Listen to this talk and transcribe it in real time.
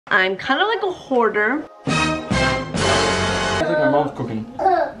I'm kind of like a hoarder. It's like my mom's cooking.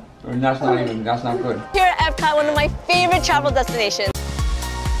 And that's not good. Here at Epcot, one of my favorite travel destinations.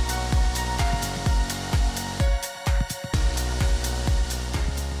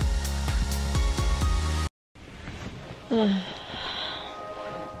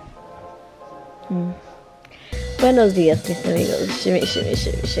 Buenos dias, mis amigos. Shimmy, shimmy,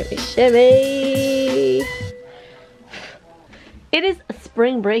 shimmy, shimmy, shimmy. It is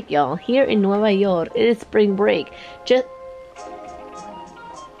spring break, y'all. Here in Nueva York, it is spring break.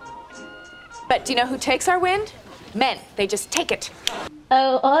 But do you know who takes our wind? Men. They just take it.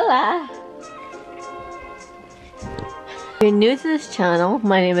 Oh, hola. If you're new to this channel,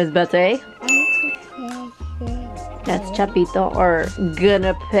 my name is Betsy. That's Chapito or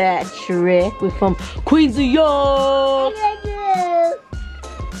Gonna Patrick. We're from Queens of York.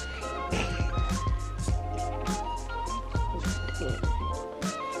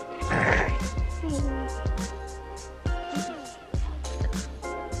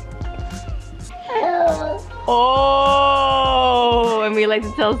 Oh, and we like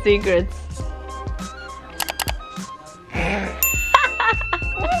to tell secrets.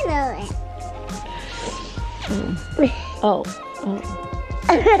 Oh.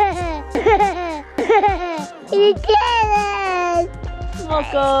 You did it!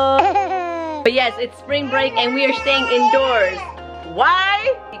 Welcome! But yes, it's spring break and we are staying indoors.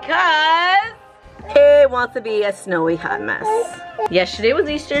 Why? Because it wants to be a snowy hot mess. Yesterday was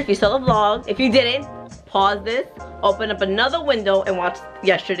Easter, if you saw the vlog. If you didn't, pause this, open up another window and watch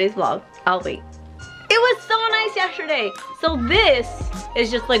yesterday's vlog. I'll wait. It was so nice yesterday. So this is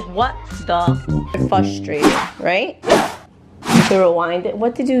just like, what the? Frustrated, right? To rewind it.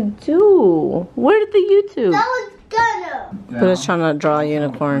 What did you do? Where did the YouTube? That was gonna. Who was trying to draw a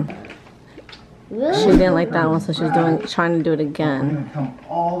unicorn? She didn't like that one, so she's trying to do it again.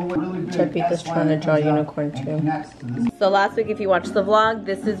 Chapita's trying to draw a unicorn too. So last week, if you watched the vlog,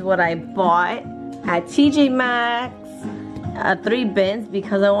 this is what I bought at TJ Maxx. 3 bins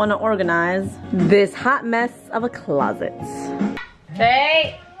because I want to organize this hot mess of a closet.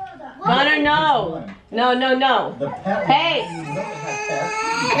 Hey! No. Hey!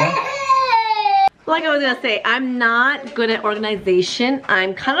 Like I was gonna say, I'm not good at organization.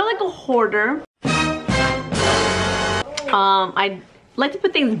 I'm kind of like a hoarder. I like to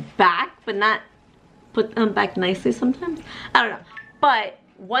put things back, but not put them back nicely sometimes. I don't know. But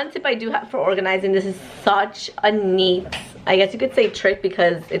one tip I do have for organizing, this is such a neat, I guess you could say trick,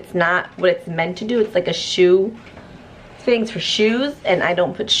 because it's not what it's meant to do. It's like a shoe things for shoes, and I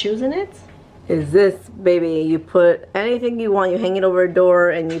don't put shoes in it. Is this, baby, you put anything you want, you hang it over a door,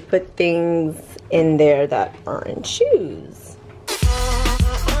 and you put things in there that aren't shoes.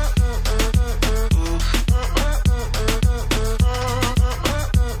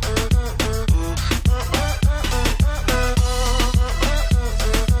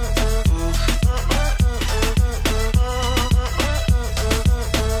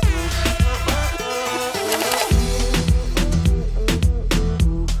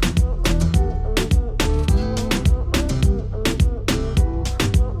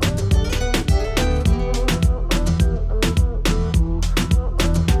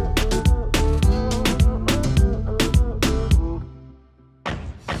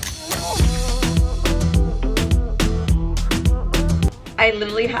 I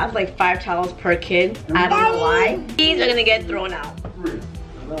literally have like 5 towels per kid. I don't know why. These are gonna get thrown out.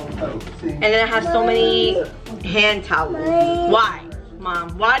 And then I have so many hand towels. Why?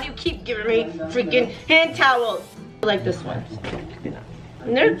 Mom, why do you keep giving me freaking hand towels? I like this one.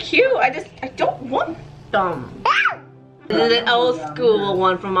 And they're cute. I don't want them. This is an old school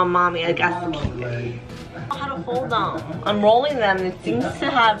one from my mommy. I got to keep it. How to fold them. I'm rolling them and it seems to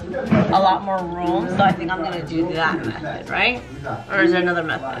have a lot more room, so I think I'm gonna do that method, right? Or is there another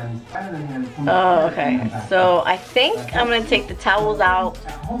method? Oh, okay. So I think I'm gonna take the towels out,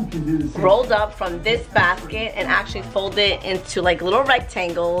 rolled up from this basket, and actually fold it into like little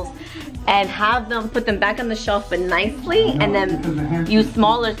rectangles and have them put them back on the shelf but nicely, and then use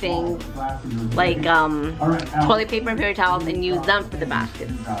smaller things like toilet paper and paper towels and use them for the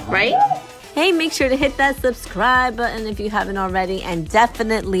baskets, right? Hey, make sure to hit that subscribe button if you haven't already, and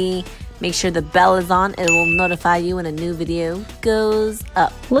definitely make sure the bell is on. It will notify you when a new video goes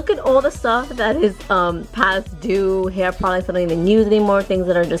up. Look at all the stuff that is past due, hair products I don't even use anymore, things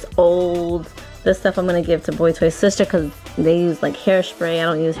that are just old. This stuff I'm gonna give to BOYTOY's sister because they use like hairspray. I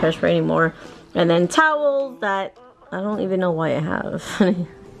don't use hairspray anymore. And then towels that I don't even know why I have.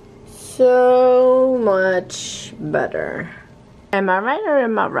 So much better. Am I right or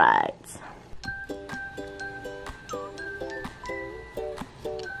am I right?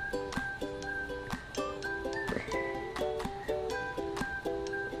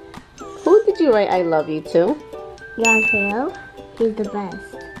 you write I love you too? John Hill, he's the best.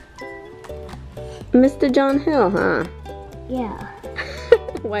 Mr. John Hill, huh? Yeah.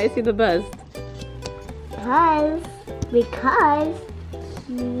 Why is he the best? Because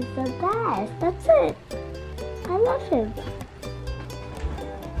he's the best. That's it. I love him.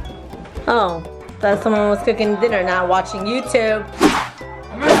 Oh, that someone was cooking dinner, not watching YouTube.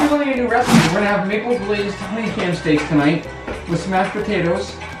 I'm actually learning a new recipe. We're gonna have maple glazed honeycomb steaks tonight with mashed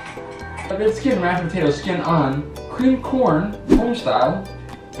potatoes. A bit of skin, mashed potato skin on, creamed corn, home style,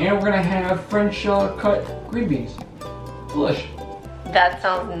 and we're gonna have French cut green beans. Delish. That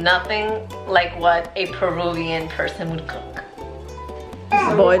sounds nothing like what a Peruvian person would cook.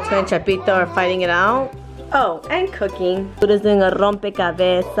 Boytoy and Chapito are fighting it out. Oh, and cooking. Buddha's doing a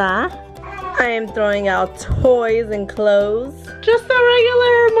rompecabezas. I am throwing out toys and clothes. Just a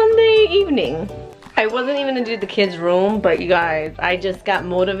regular Monday evening. I wasn't even gonna do the kids' room, but you guys, I just got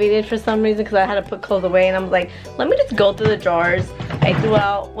motivated for some reason because I had to put clothes away, and I was like, let me just go through the drawers. I threw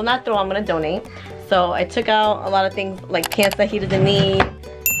out, well, not throw, I'm gonna donate. So I took out a lot of things like pants that he doesn't need.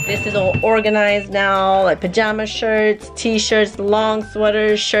 This is all organized now, like pajama shirts, t-shirts, long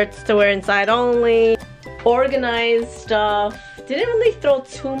sweaters, shirts to wear inside only. Organized stuff. Didn't really throw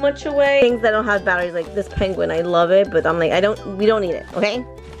too much away. Things that don't have batteries, like this penguin, I love it, but I'm like, we don't need it, okay?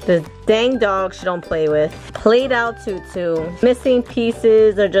 This dang dog she don't play with. Played out tutu. Missing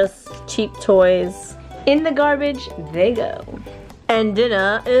pieces or just cheap toys. In the garbage they go. And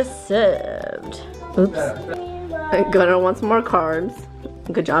dinner is served. Oops. Gunnar wants more carbs.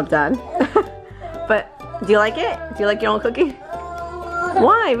 Good job, Dad. But do you like it? Do you like your own cooking?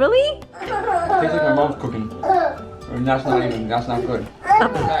 Why? Really? Tastes like my mom's cooking. And that's not good.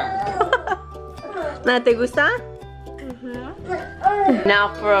 ¿No te gusta?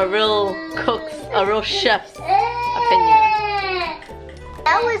 Now for a real chef's opinion.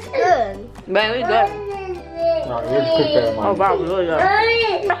 That was good. Very good. No, yours cooked better, Mom. Oh wow, really good.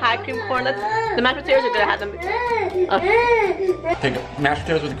 High cream corn. The mashed potatoes are good. I had them. Take mashed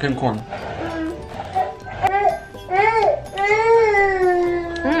potatoes with cream corn.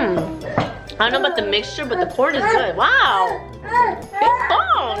 I don't know about the mixture, but the corn is good. Wow. Cream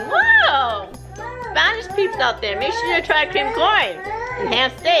corn. Wow. Spanish peeps out there, make sure you try cream corn and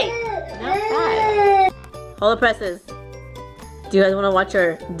ham steak. Not bad. Hold the presses. Do you guys want to watch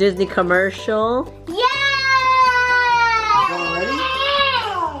our Disney commercial? Yeah!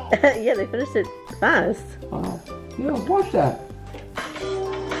 Yeah, they finished it fast. Wow. Yeah, watch that.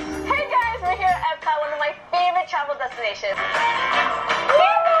 Hey guys, we're here at Epcot, one of my favorite travel destinations.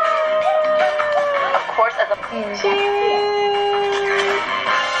 Of course, as a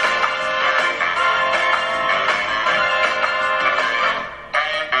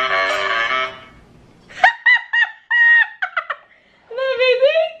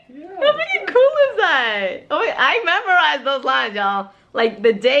I memorized those lines, y'all. Like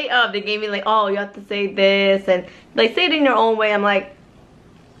the day of, they gave me like, oh, you have to say this, and like say it in your own way. I'm like,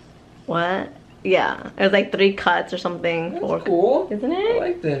 what? Yeah, it was like 3 cuts or something. That's cool, isn't it? I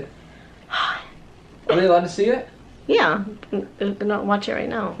liked it. Are they allowed to see it? Yeah, they're gonna watch it right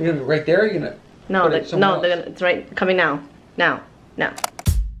now. You're gonna right there. You're gonna. No, they're gonna. It's right coming now. Now. Hey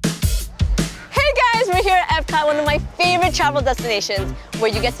guys, we're here at Epcot, one of my favorite travel destinations,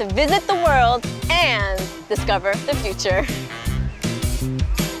 where you get to visit the world and discover the future.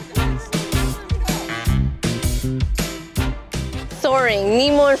 Soaring,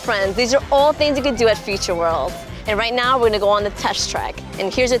 Nemo and Friends, these are all things you can do at Future World. And right now we're gonna go on the test track.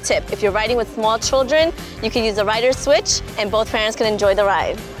 And here's a tip, if you're riding with small children, you can use the rider's switch and both parents can enjoy the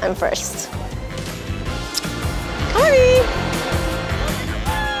ride. I'm first. Come on in.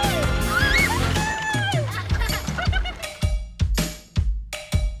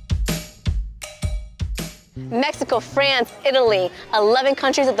 Mexico, France, Italy, 11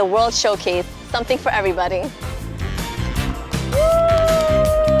 countries at the World Showcase. Something for everybody.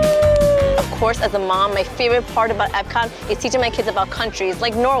 Of course, as a mom, my favorite part about Epcot is teaching my kids about countries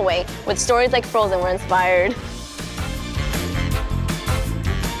like Norway, with stories like Frozen were inspired.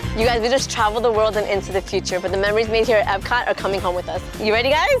 You guys, we just traveled the world and into the future, but the memories made here at Epcot are coming home with us. You ready,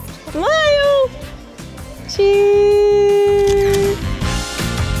 guys? Smile! Cheers!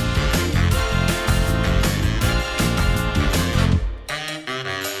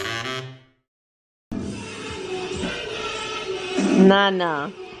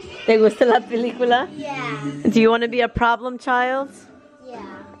 Nana, ¿te gusta la película? Yeah. Do you want to be a problem child? Yeah.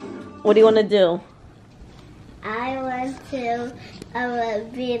 What do you want to do? I want to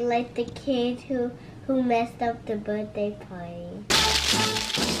be like the kid who messed up the birthday party.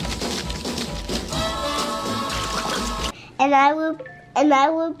 And I And I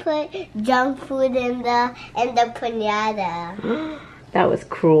would put junk food in the pinata. That was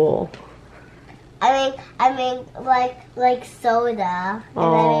cruel. I mean, like soda.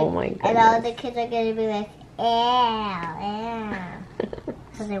 Oh my goodness. And all the kids are gonna be like, ew,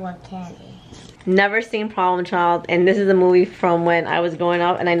 because they want candy. Never seen Problem Child, and this is a movie from when I was growing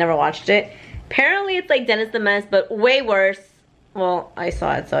up, and I never watched it. Apparently, it's like Dennis the Menace, but way worse. Well, I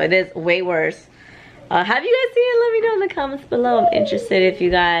saw it, so it is way worse. Have you guys seen it? Let me know in the comments below. I'm interested if you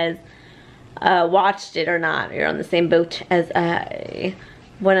guys watched it or not. You're on the same boat as I.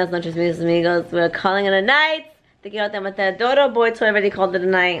 Buenas noches, mis amigos. We're calling it a night. Te quiero, te amo, te adoro. BOYTOY already called it a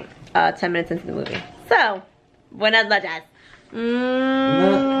night 10 minutes into the movie. So, buenas noches.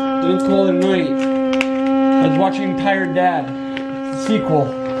 Didn't call it a night. I was watching Tired Dad. Sequel.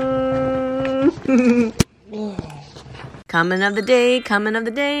 Comment of the day, comment of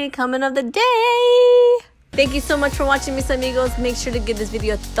the day, comment of the day. Thank you so much for watching, mis amigos. Make sure to give this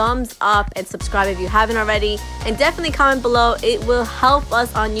video a thumbs up and subscribe if you haven't already. And definitely comment below. It will help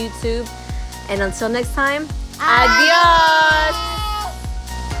us on YouTube. And until next time, adios.